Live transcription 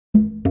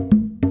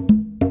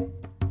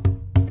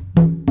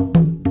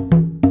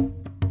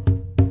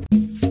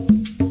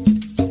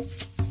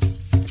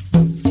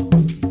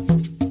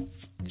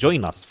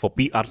Join us for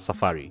PR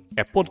Safari,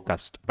 a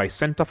podcast by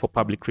Center for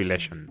Public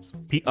Relations.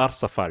 PR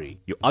Safari,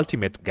 your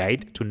ultimate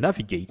guide to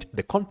navigate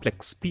the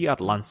complex PR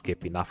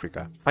landscape in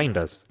Africa. Find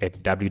us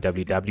at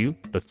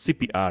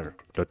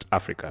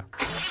www.cpr.africa.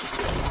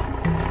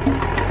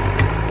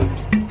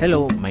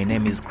 Hello, my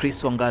name is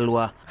Chris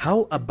Wangalwa.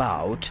 How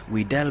about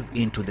we delve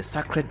into the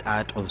sacred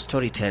art of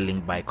storytelling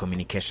by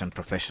communication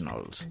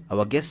professionals?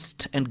 Our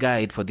guest and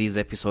guide for this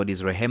episode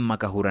is Rehema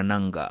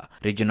Kahurananga,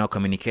 Regional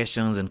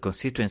Communications and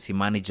Constituency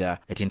Manager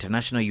at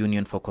International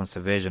Union for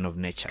Conservation of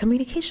Nature.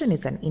 Communication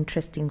is an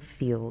interesting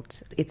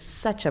field. It's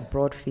such a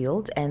broad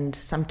field, and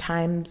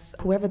sometimes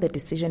whoever the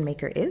decision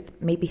maker is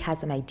maybe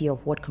has an idea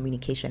of what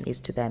communication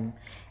is to them.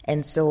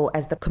 And so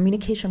as the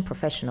communication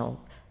professional,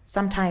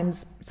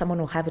 sometimes someone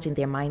will have it in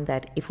their mind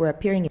that if we're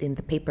appearing in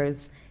the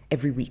papers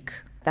every week,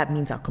 that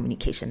means our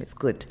communication is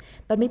good.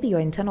 But maybe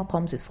your internal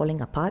comms is falling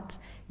apart.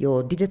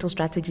 Your digital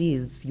strategy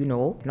is,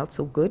 not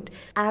so good.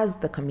 As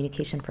the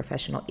communication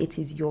professional, it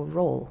is your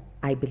role,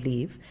 I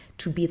believe,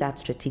 to be that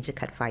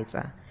strategic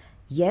advisor.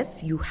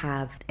 Yes, you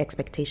have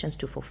expectations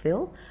to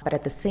fulfill, but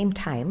at the same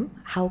time,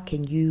 how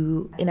can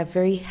you, in a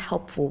very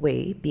helpful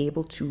way, be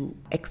able to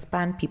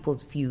expand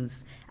people's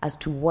views as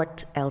to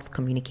what else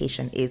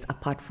communication is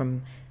apart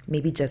from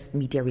maybe just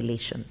media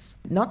relations?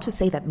 Not to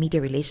say that media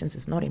relations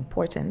is not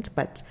important,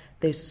 but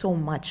there's so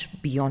much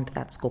beyond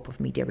that scope of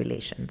media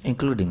relations.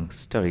 Including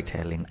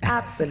storytelling.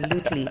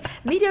 Absolutely.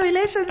 Media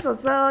relations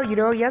as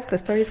well, yes, the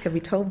stories can be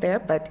told there,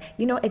 but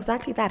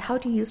exactly that. How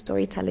do you use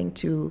storytelling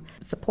to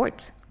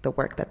support the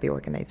work that the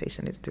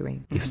organization is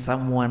doing? If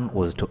someone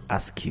was to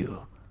ask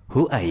you,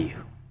 who are you?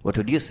 What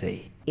would you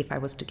say? If I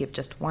was to give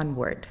just one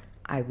word,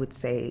 I would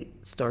say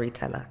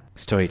storyteller.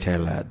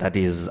 Storyteller, that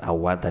is a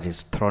word that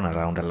is thrown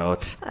around a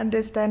lot.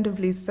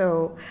 Understandably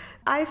so.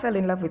 I fell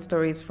in love with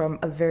stories from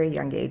a very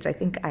young age. I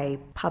think I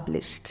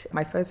published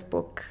my first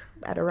book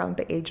at around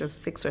the age of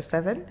 6 or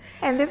 7.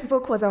 And this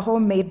book was a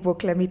homemade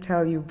book, let me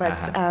tell you.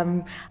 But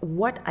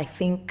what I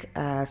think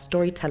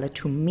storyteller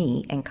to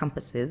me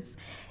encompasses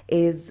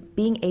is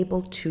being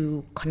able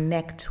to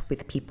connect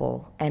with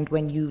people. And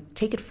when you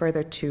take it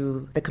further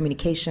to the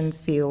communications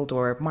field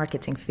or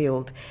marketing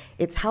field,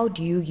 it's how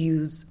do you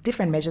use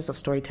different measures of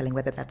storytelling,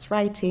 whether that's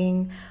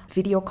writing,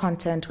 video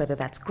content, whether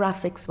that's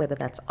graphics, whether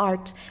that's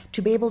art,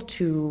 to be able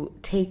to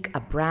take a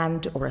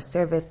brand or a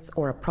service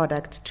or a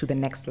product to the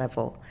next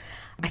level.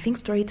 I think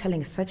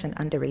storytelling is such an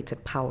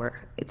underrated power.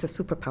 It's a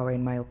superpower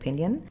in my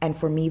opinion. And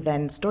for me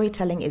then,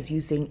 storytelling is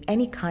using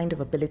any kind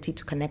of ability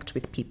to connect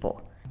with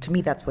people. To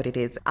me, that's what it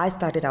is. I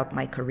started out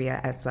my career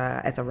as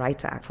a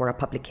writer for a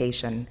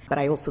publication, but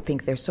I also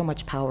think there's so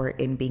much power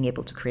in being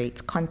able to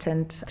create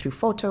content through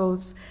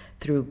photos,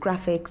 through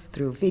graphics,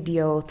 through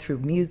video, through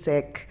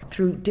music,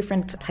 through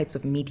different types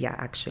of media,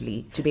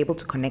 actually, to be able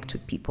to connect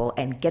with people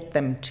and get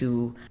them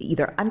to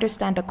either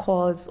understand a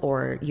cause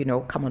or,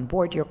 come on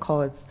board your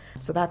cause.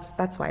 So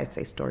that's why I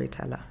say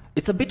storyteller.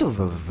 It's a bit of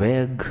a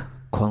vague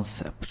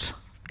concept,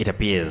 it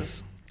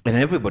appears. And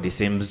everybody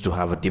seems to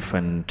have a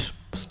different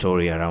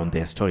story around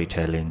their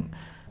storytelling.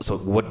 So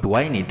what do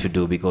I need to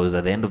do? Because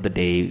at the end of the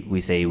day, we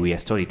say we are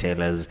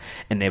storytellers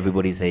and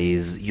everybody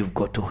says you've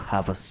got to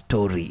have a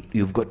story.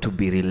 You've got to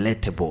be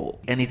relatable.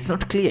 And it's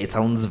not clear. It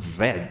sounds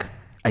vague.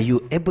 Are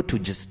you able to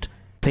just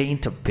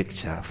paint a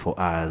picture for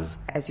us?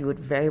 As you would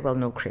very well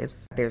know,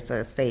 Chris, there's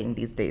a saying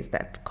these days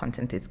that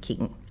content is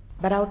king.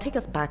 But I'll take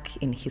us back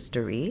in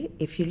history.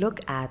 If you look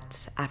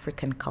at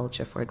African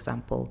culture, for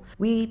example,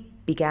 we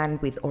began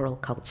with oral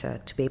culture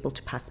to be able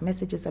to pass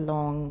messages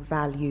along,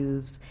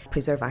 values,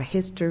 preserve our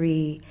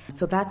history.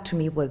 So that to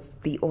me was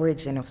the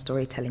origin of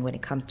storytelling when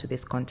it comes to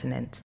this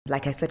continent.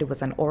 Like I said, it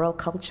was an oral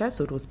culture,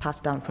 so it was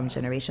passed down from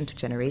generation to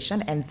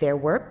generation. And there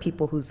were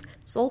people whose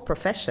sole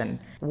profession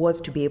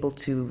was to be able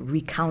to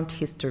recount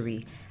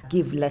history,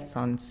 give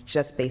lessons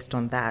just based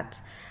on that.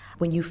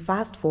 When you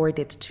fast forward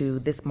it to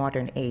this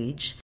modern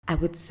age, I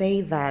would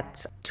say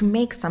that to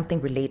make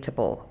something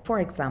relatable, for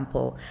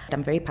example,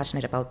 I'm very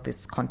passionate about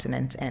this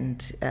continent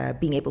and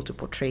being able to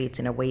portray it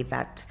in a way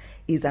that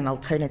is an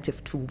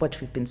alternative to what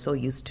we've been so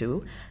used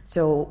to.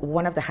 So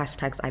one of the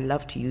hashtags I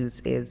love to use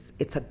is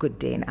 "It's a Good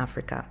Day in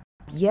Africa."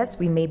 Yes,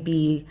 we may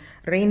be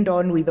rained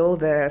on with all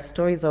the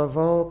stories of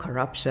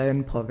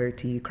corruption,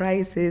 poverty,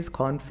 crisis,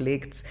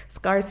 conflict,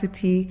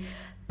 scarcity,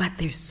 but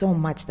there's so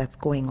much that's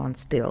going on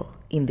still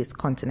in this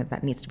continent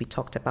that needs to be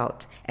talked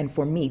about. And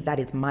for me, that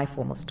is my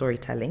form of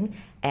storytelling,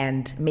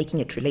 and making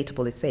it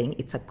relatable is saying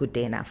it's a good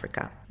day in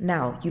Africa.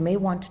 Now, you may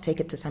want to take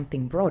it to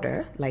something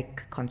broader,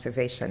 like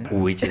conservation.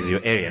 Which is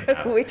your area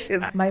now. Which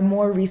is my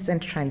more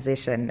recent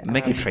transition.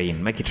 Make it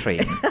rain.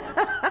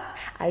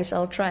 I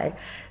shall try.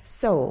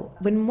 So,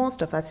 when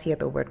most of us hear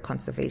the word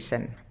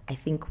conservation, I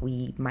think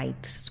we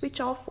might switch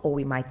off, or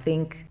we might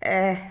think,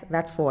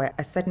 that's for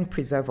a certain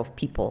preserve of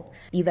people.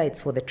 Either it's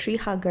for the tree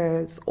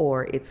huggers,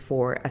 or it's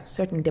for a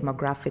certain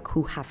demographic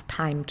who have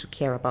time to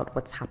care about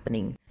what's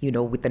happening,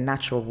 with the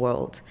natural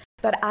world.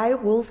 But I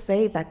will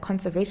say that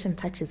conservation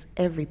touches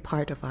every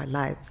part of our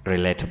lives.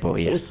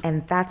 Relatable, yes.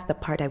 And that's the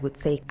part I would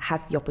say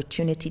has the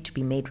opportunity to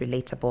be made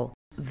relatable.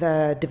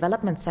 The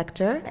development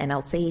sector, and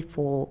I'll say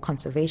for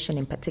conservation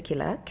in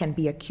particular, can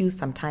be accused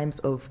sometimes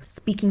of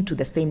speaking to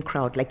the same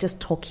crowd, like just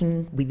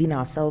talking within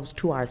ourselves,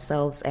 to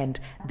ourselves,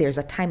 and there's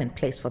a time and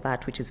place for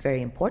that, which is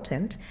very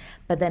important.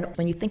 But then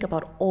when you think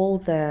about all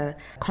the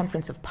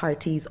conference of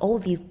parties, all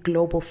these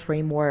global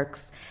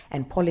frameworks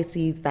and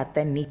policies that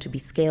then need to be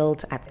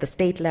scaled at the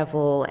state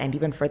level and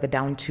even further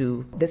down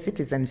to the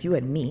citizens, you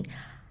and me,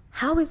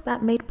 how is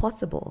that made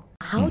possible?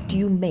 How do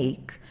you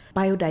make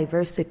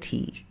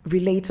biodiversity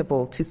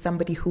relatable to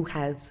somebody who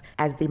has,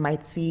 as they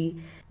might see,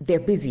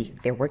 they're busy,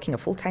 they're working a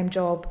full-time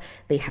job,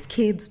 they have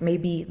kids,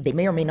 maybe they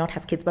may or may not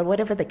have kids, but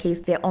whatever the case,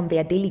 they're on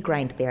their daily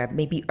grind, they're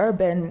maybe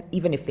urban,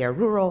 even if they're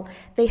rural,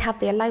 they have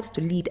their lives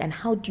to lead. And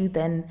how do you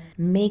then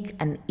make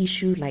an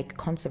issue like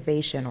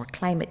conservation or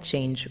climate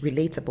change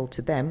relatable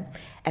to them?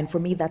 And for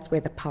me, that's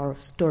where the power of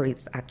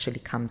stories actually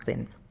comes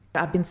in.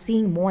 I've been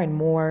seeing more and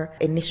more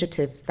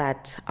initiatives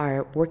that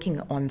are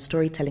working on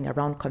storytelling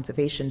around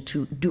conservation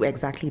to do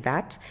exactly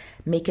that,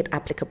 make it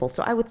applicable.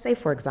 So I would say,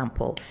 for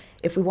example,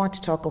 if we want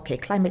to talk, okay,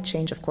 climate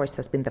change, of course,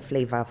 has been the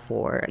flavor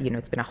for,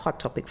 it's been a hot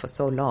topic for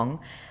so long.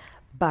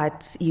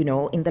 But,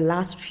 in the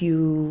last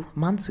few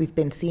months, we've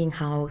been seeing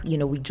how,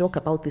 we joke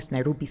about this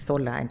Nairobi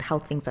solar and how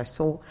things are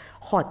so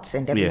hot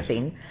and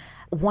everything. Yes.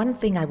 One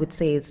thing I would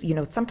say is,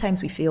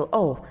 sometimes we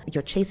feel,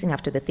 you're chasing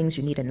after the things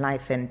you need in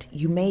life, and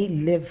you may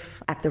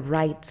live at the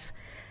right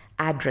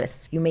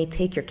address. You may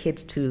take your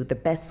kids to the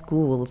best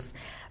schools,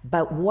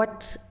 but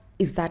what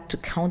is that to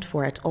count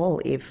for at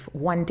all if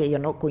one day you're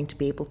not going to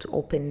be able to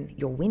open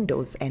your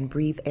windows and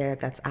breathe air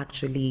that's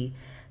actually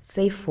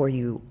safe for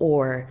you?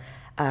 Or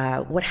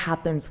what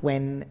happens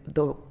when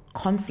the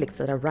conflicts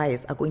that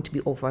arise are going to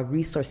be over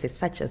resources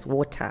such as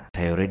water?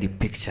 I already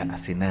picture a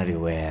scenario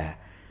where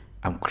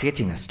I'm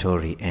creating a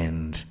story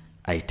and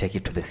I take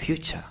it to the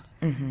future.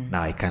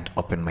 Now I can't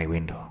open my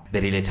window.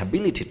 The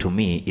relatability to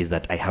me is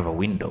that I have a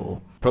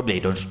window. Probably I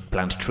don't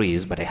plant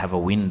trees, but I have a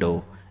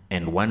window,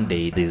 and one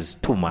day there's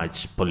too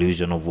much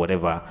pollution of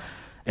whatever.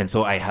 And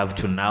so I have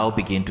to now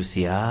begin to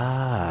see,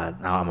 now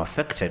I'm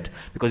affected.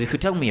 Because if you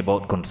tell me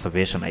about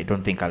conservation, I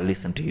don't think I'll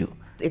listen to you.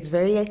 It's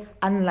very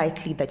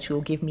unlikely that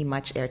you'll give me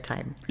much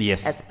airtime.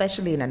 Yes.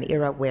 Especially in an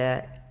era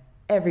where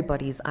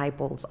everybody's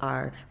eyeballs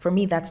are, for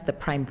me, that's the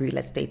prime real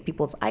estate,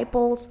 people's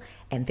eyeballs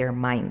and their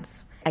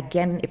minds.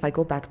 Again, if I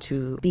go back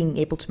to being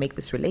able to make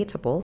this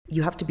relatable,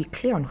 you have to be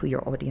clear on who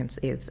your audience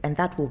is, and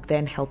that will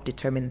then help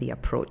determine the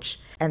approach.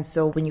 And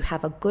so when you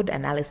have a good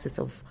analysis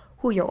of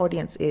who your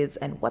audience is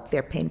and what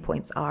their pain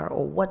points are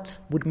or what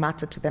would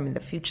matter to them in the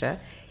future,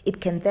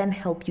 it can then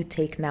help you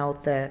take now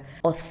the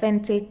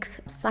authentic,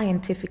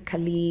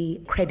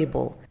 scientifically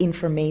credible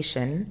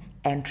information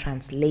and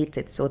translate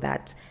it so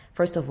that,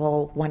 first of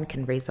all, one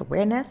can raise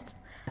awareness.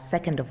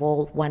 Second of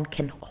all, one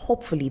can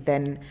hopefully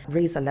then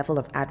raise a level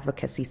of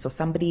advocacy so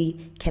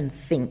somebody can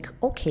think,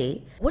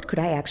 okay, what could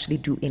I actually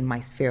do in my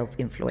sphere of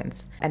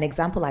influence? An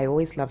example I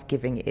always love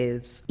giving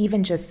is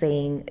even just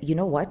saying, you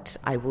know what,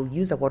 I will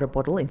use a water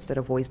bottle instead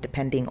of always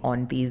depending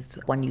on these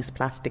one-use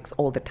plastics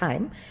all the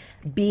time.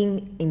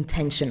 Being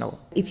intentional.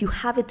 If you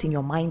have it in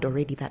your mind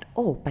already that,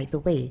 oh, by the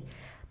way,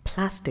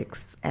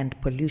 plastics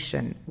and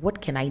pollution,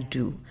 what can I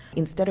do?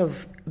 Instead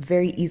of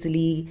very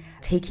easily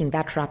taking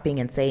that wrapping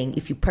and saying,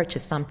 if you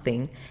purchase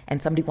something and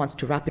somebody wants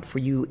to wrap it for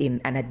you in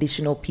an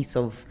additional piece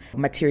of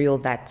material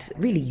that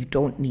really you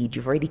don't need,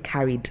 you've already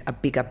carried a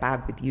bigger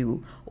bag with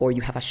you or you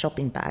have a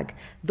shopping bag.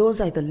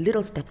 Those are the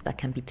little steps that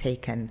can be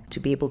taken to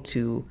be able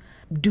to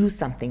do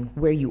something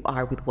where you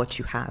are with what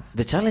you have.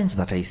 The challenge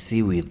that I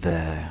see with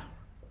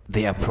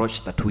the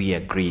approach that we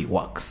agree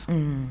works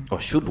or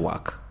should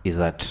work is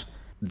that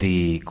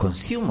the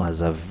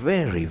consumers are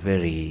very,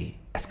 very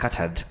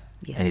scattered.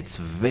 Yes. And it's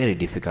very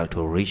difficult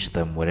to reach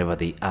them wherever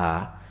they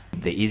are.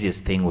 The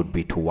easiest thing would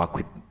be to work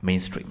with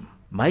mainstream.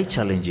 My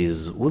challenge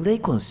is, will they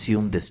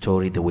consume the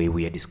story the way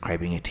we are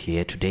describing it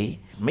here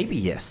today? Maybe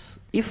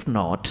yes. If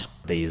not,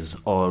 there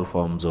is all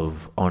forms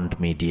of owned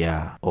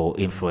media or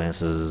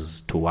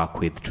influencers to work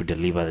with to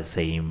deliver the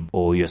same,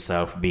 or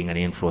yourself being an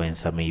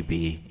influencer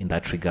maybe in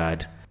that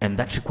regard. And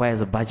that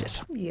requires a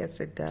budget. Yes,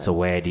 it does. So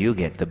where do you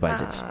get the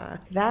budget?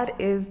 That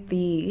is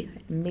the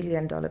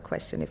million-dollar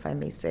question, if I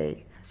may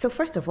say. So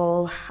first of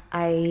all,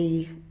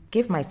 I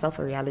give myself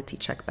a reality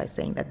check by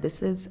saying that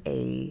this is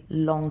a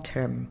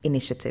long-term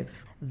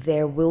initiative.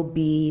 There will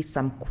be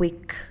some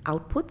quick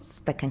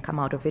outputs that can come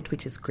out of it,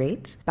 which is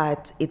great,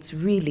 but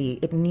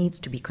it needs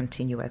to be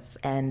continuous.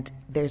 And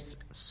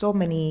there's so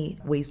many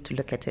ways to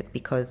look at it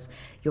because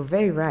you're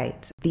very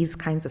right. These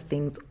kinds of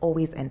things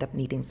always end up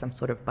needing some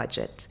sort of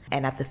budget.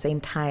 And at the same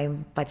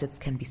time, budgets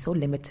can be so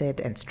limited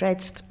and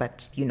stretched,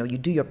 but you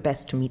do your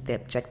best to meet the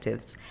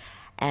objectives.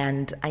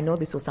 And I know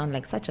this will sound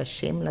like such a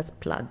shameless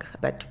plug,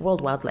 but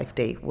World Wildlife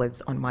Day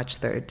was on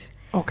March 3rd.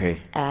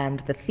 Okay. And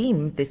the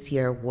theme this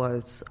year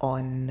was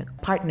on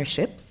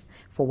partnerships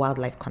for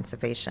wildlife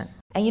conservation.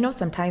 And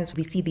sometimes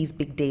we see these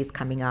big days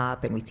coming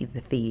up and we see the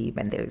theme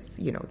and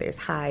there's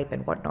hype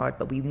and whatnot,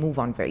 but we move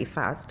on very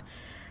fast.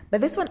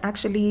 But this one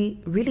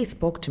actually really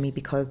spoke to me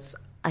because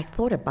I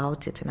thought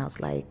about it and I was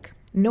like,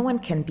 no one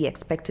can be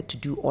expected to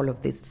do all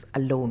of this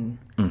alone.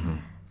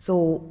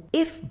 So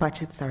if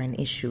budgets are an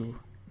issue,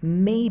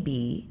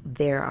 maybe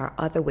there are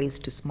other ways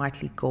to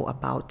smartly go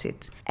about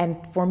it. And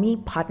for me,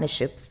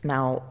 partnerships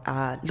now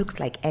looks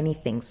like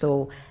anything.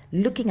 So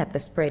looking at the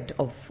spread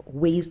of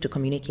ways to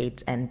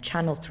communicate and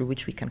channels through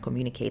which we can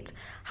communicate,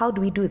 how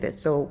do we do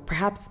this? So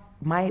perhaps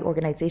my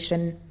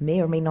organization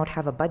may or may not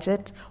have a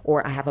budget,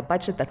 or I have a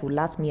budget that will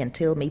last me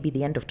until maybe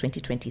the end of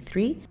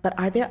 2023. But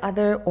are there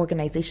other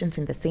organizations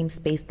in the same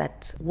space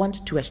that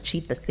want to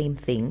achieve the same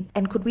thing?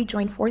 And could we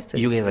join forces?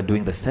 You guys are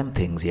doing the same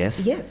things,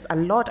 yes? Yes, a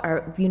lot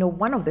are.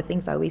 One of the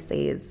things I always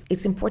say is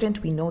it's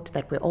important we note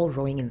that we're all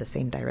rowing in the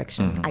same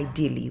direction.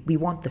 Ideally, we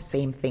want the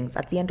same things.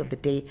 At the end of the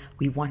day,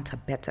 we want a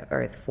better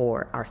earth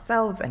for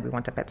ourselves, and we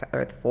want a better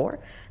earth for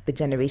the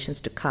generations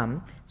to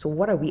come. So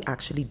what are we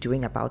actually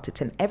doing about it?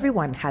 And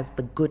everyone has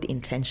the good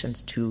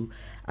intentions to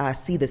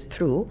see this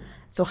through.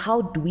 So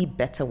how do we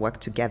better work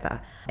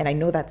together? And I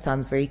know that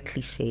sounds very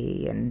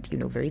cliche and,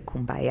 very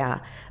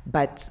kumbaya,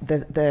 but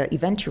the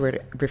event you were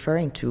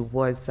referring to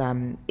was,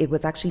 it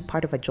was actually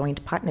part of a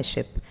joint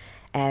partnership.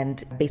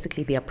 And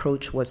basically the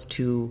approach was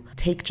to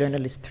take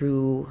journalists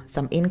through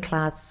some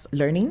in-class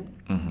learning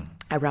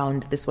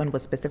around, this one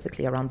was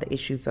specifically around the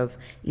issues of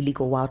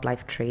illegal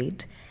wildlife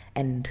trade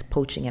and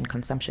poaching and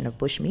consumption of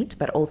bushmeat,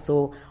 but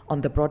also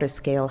on the broader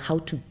scale, how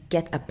to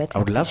get a better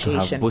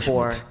appreciation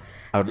for...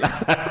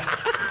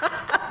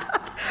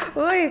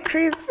 Oi,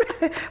 Chris,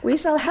 we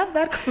shall have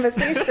that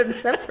conversation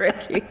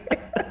separately.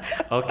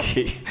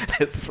 Okay,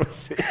 let's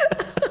proceed.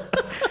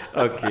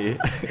 Okay.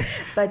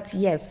 But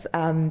yes,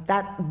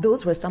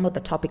 those were some of the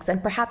topics.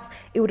 And perhaps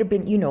it would have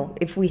been,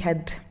 if we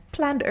had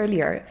planned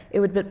earlier, it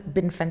would have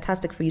been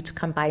fantastic for you to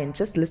come by and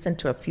just listen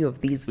to a few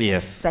of these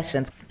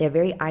sessions. They're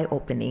very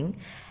eye-opening.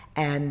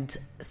 And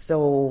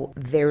so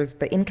there's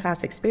the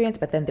in-class experience,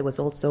 but then there was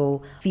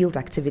also field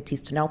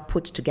activities to now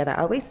put together.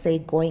 I always say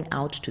going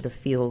out to the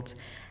field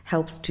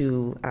helps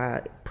to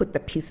put the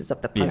pieces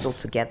of the puzzle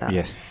together.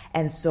 Yes.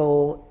 And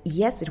so,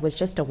 yes, it was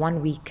just a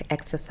 1-week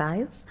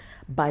exercise,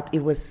 but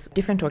it was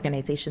different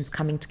organizations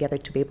coming together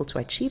to be able to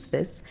achieve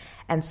this.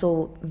 And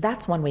so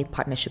that's one way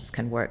partnerships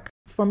can work.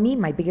 For me,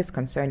 my biggest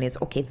concern is,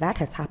 okay, that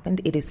has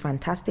happened. It is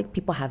fantastic.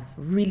 People have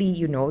really,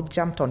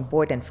 jumped on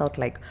board and felt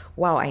like,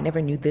 wow, I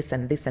never knew this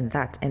and this and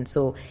that. And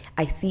so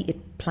I see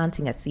it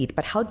planting a seed.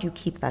 But how do you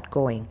keep that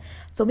going?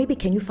 So maybe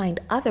can you find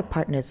other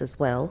partners as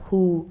well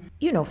who,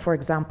 for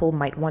example,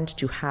 might want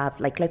to have,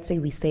 let's say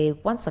we say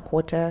once a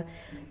quarter,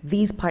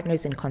 these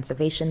partners in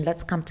conservation,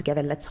 let's come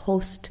together, let's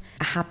host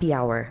a happy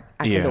hour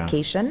at a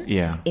location.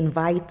 Yeah.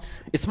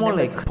 Invite. It's more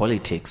like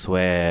politics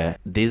where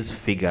this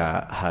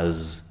figure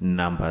has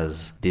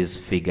numbers, this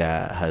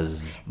figure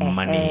has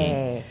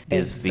money,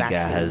 this figure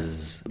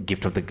has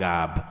gift of the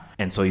gab.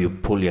 And so you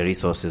pull your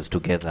resources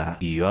together.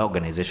 Your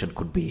organization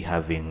could be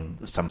having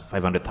some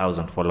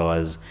 500,000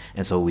 followers.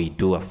 And so we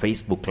do a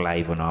Facebook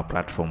Live on our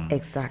platform.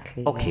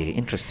 Exactly. Okay,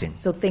 interesting.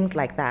 So things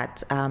like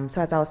that.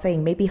 So as I was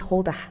saying, maybe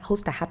host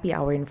a happy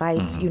hour,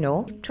 invite,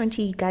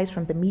 20 guys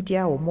from the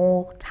media or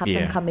more, have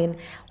them come in,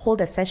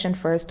 hold a session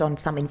first on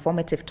some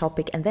informative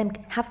topic, and then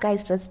have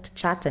guys just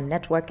chat and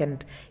network.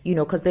 And,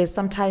 because there's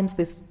sometimes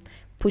this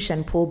push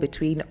and pull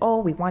between,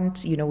 we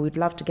want, we'd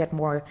love to get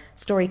more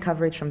story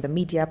coverage from the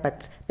media,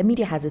 but the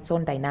media has its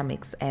own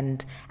dynamics.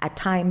 And at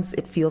times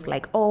it feels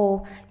like,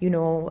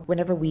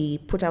 whenever we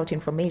put out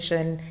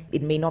information,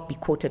 it may not be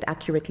quoted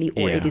accurately,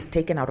 or it is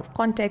taken out of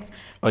context.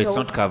 Or it's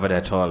not covered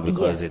at all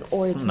because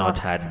it's not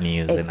had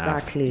news enough.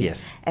 Exactly.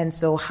 Yes. And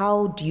so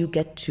how do you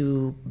get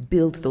to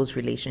build those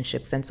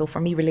relationships? And so for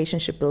me,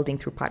 relationship building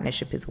through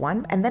partnership is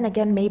one. And then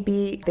again,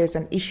 maybe there's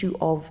an issue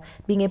of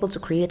being able to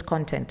create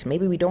content.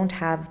 Maybe we don't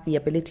have the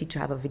ability to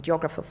have a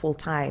videographer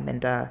full-time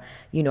and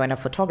and a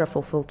photographer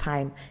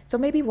full-time. So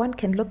maybe one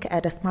can look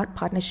at a smart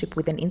partnership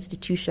with an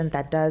institution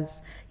that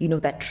does,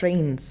 that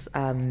trains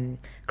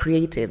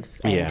creatives,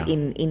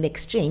 and in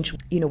exchange,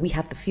 we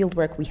have the field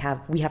work, we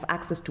have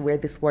access to where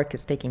this work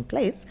is taking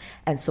place.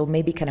 And so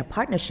maybe can a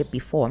partnership be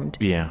formed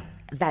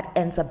that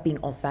ends up being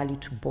of value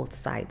to both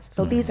sides.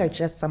 So these are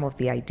just some of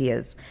the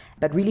ideas.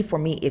 But really for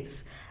me,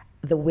 it's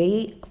the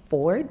way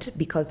forward,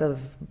 because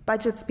of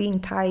budgets being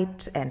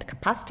tight and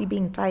capacity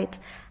being tight.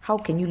 How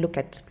can you look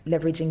at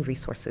leveraging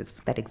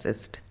resources that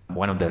exist?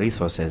 One of the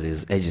resources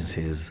is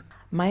agencies.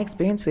 My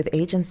experience with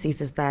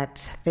agencies is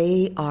that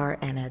they are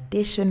an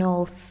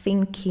additional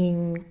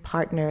thinking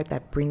partner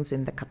that brings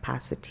in the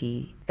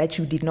capacity that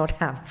you did not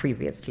have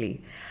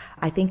previously.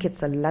 I think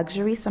it's a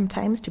luxury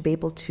sometimes to be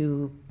able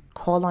to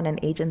call on an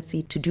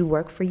agency to do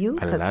work for you.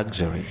 A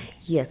luxury?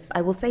 Yes,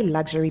 I will say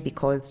luxury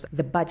because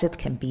the budget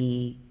can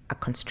be a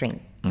constraint.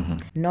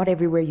 Not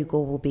everywhere you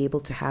go will be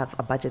able to have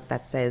a budget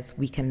that says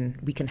we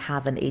can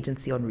have an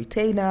agency on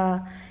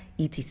retainer,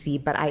 etc.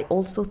 But I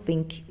also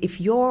think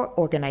if your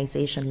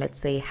organization, let's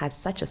say, has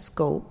such a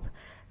scope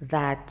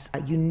that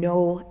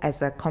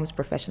as a comms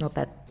professional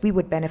that we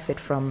would benefit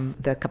from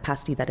the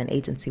capacity that an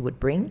agency would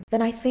bring,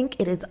 then I think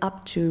it is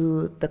up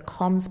to the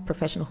comms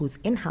professional who's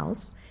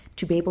in-house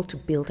to be able to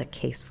build a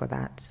case for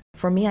that.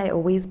 For me, I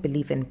always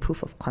believe in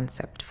proof of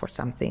concept for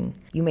something.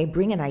 You may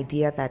bring an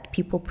idea that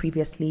people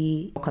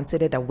previously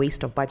considered a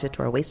waste of budget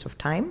or a waste of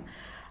time,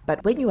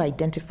 but when you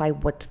identify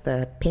what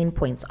the pain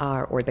points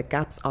are or the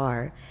gaps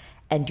are,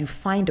 and you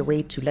find a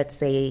way to, let's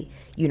say,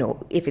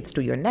 if it's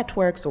through your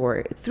networks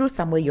or through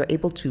some way, you're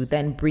able to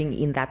then bring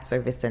in that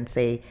service and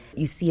say,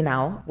 you see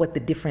now what the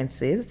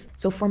difference is.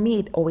 So for me,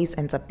 it always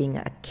ends up being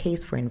a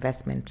case for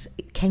investment.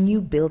 Can you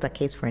build a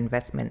case for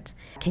investment?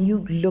 Can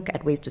you look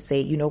at ways to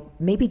say,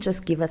 maybe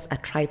just give us a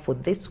try for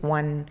this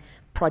one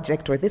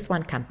project or this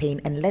one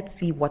campaign, and let's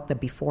see what the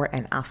before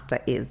and after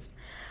is.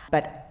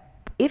 But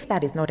if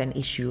that is not an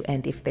issue,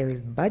 and if there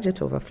is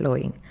budget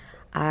overflowing,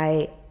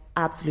 I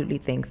absolutely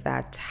think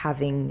that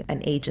having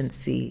an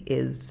agency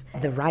is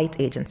the right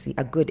agency,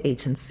 a good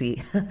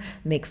agency,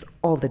 makes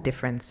all the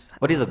difference.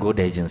 What is a good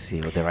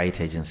agency or the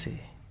right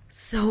agency?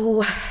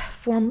 So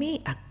for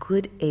me, a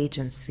good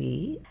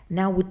agency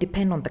now would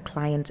depend on the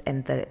client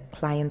and the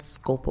client's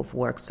scope of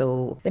work.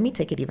 So let me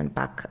take it even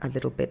back a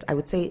little bit. I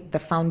would say the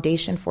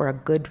foundation for a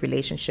good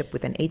relationship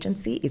with an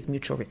agency is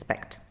mutual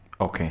respect.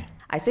 Okay.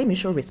 I say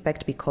mutual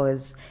respect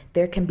because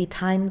there can be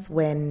times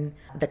when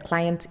the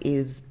client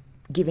is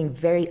giving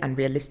very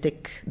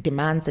unrealistic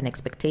demands and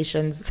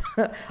expectations,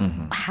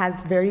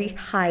 has very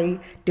high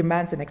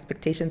demands and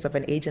expectations of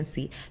an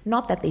agency.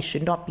 Not that they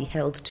should not be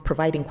held to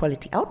providing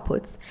quality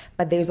outputs,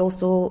 but there's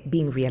also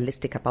being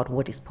realistic about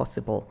what is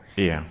possible.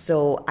 Yeah.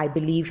 So I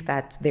believe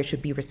that there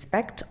should be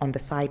respect on the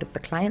side of the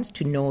clients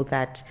to know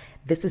that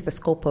this is the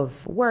scope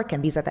of work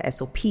and these are the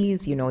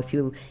SOPs.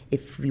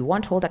 If you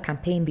want to hold a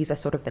campaign, these are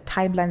sort of the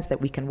timelines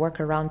that we can work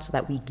around so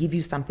that we give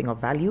you something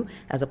of value,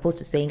 as opposed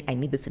to saying, I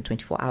need this in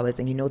 24 hours.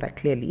 And you know that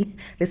clearly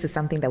this is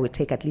something that would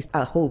take at least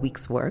a whole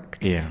week's work.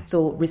 Yeah.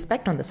 So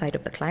respect on the side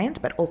of the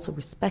client, but also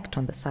respect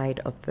on the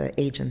side of the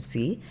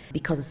agency,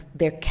 because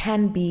there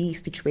can be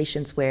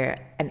situations where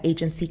an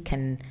agency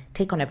can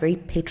take on a very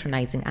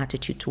patronizing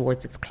attitude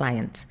towards its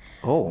client.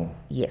 Oh.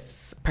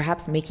 Yes.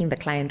 Perhaps making the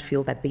client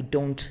feel that they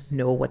don't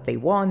know what they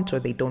want, or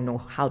they don't know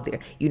how they're,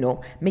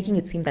 making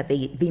it seem that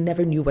they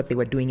never knew what they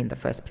were doing in the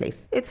first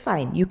place. It's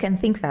fine. You can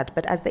think that.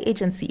 But as the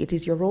agency, it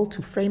is your role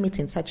to frame it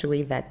in such a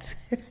way that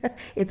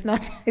it's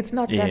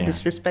not done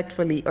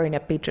disrespectfully or in a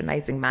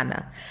patronizing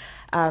manner.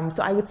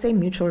 So I would say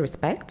mutual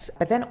respect.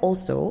 But then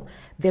also,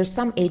 there's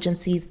some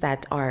agencies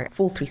that are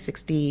full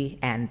 360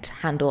 and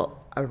handle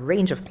a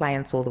range of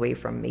clients all the way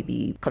from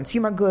maybe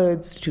consumer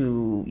goods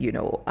to,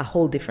 a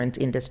whole different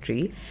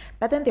industry.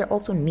 But then there are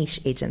also niche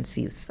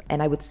agencies.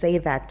 And I would say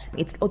that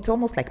it's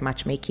almost like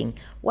matchmaking.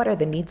 What are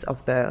the needs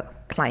of the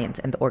client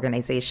and the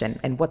organization,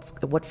 and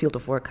what field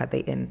of work are they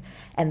in?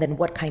 And then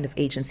what kind of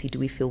agency do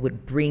we feel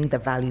would bring the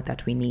value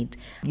that we need?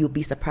 You'll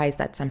be surprised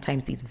that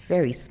sometimes these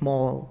very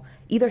small,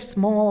 either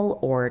small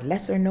or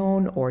lesser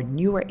known or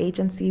newer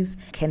agencies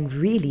can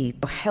really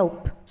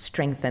help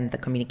strengthen the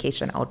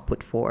communication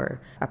output for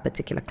a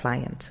particular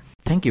client.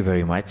 Thank you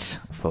very much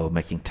for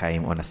making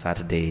time on a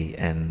Saturday,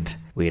 and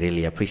we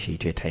really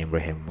appreciate your time,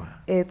 Rehema.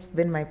 It's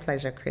been my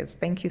pleasure, Chris.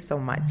 Thank you so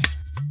much.